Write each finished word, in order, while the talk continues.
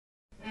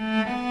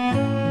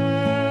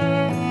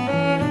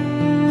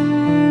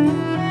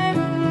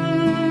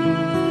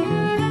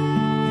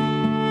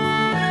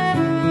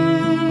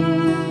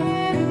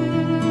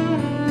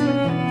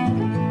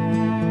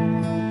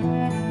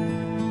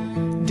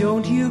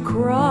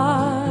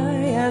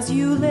cry as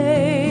you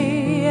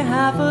lay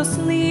half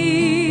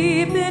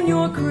asleep in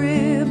your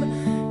crib?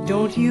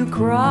 Don't you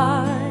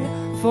cry,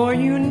 for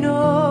you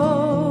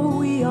know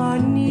we are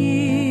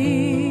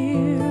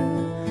near.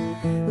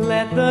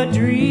 Let the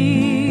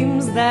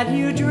dreams that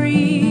you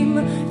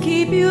dream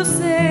keep you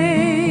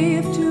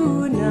safe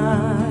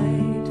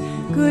tonight.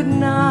 Good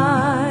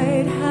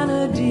night,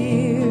 Hannah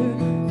dear,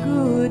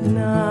 good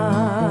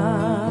night.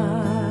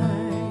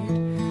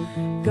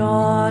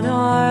 Gone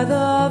are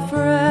the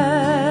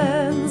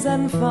friends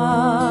and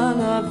fun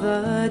of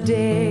the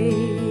day.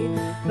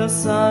 The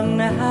sun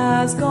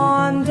has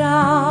gone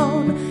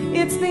down,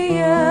 it's the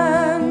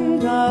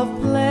end of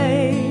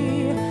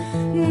play.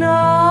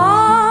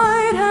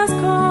 Night has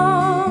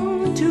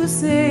come to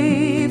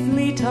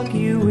safely tuck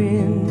you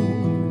in,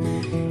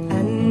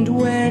 and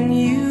when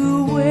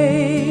you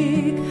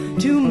wake,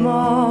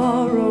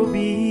 tomorrow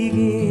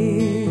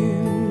begins.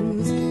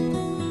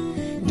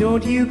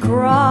 Don't you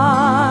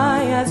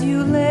cry as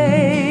you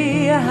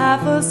lay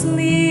half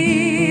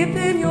asleep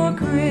in your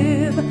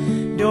crib.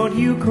 Don't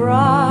you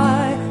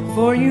cry,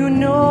 for you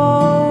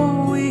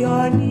know we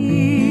are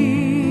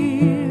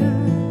near.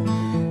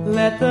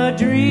 Let the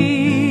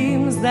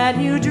dreams that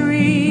you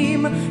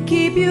dream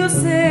keep you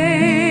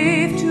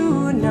safe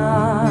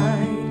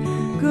tonight.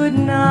 Good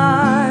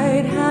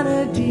night,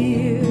 Hannah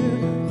dear,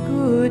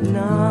 good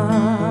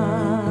night.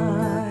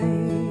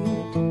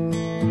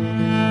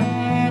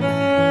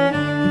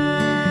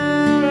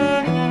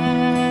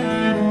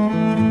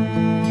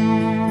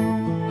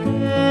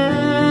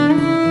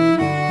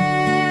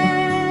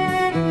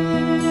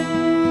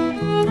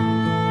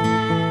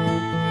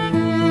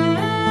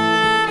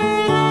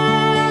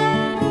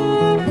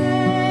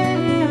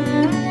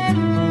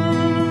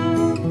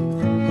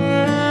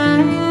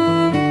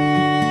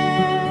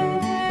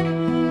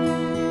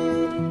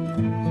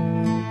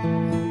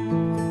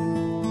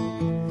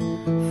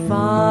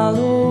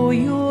 Follow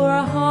your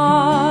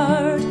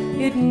heart,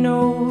 it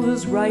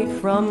knows right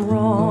from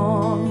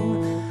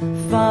wrong.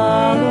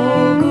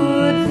 Follow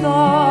good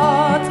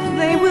thoughts,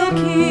 they will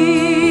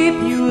keep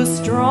you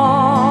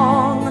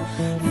strong.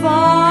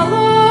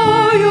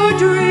 Follow your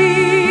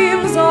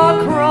dreams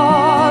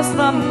across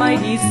the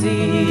mighty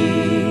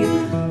sea.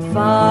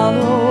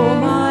 Follow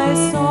my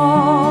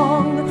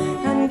song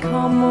and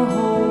come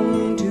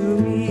home to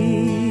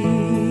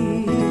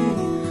me.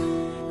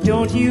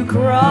 Don't you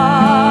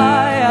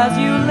cry as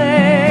you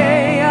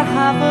lay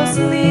half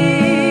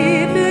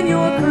asleep in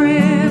your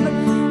crib.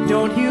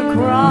 Don't you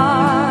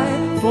cry,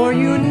 for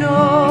you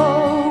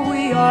know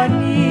we are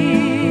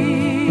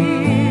near.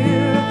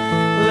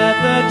 Let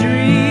the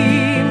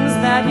dreams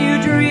that you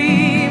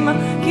dream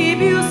keep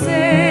you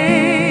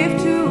safe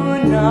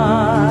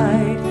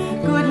tonight.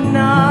 Good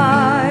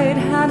night,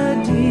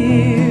 Hannah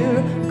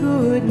dear,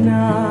 good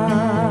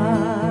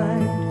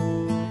night.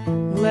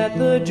 Let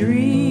the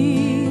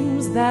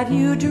dreams that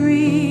you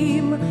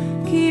dream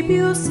keep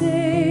you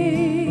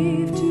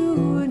safe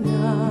tonight.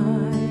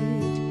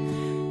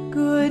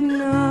 Good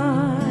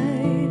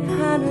night,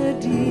 Hannah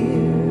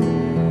dear.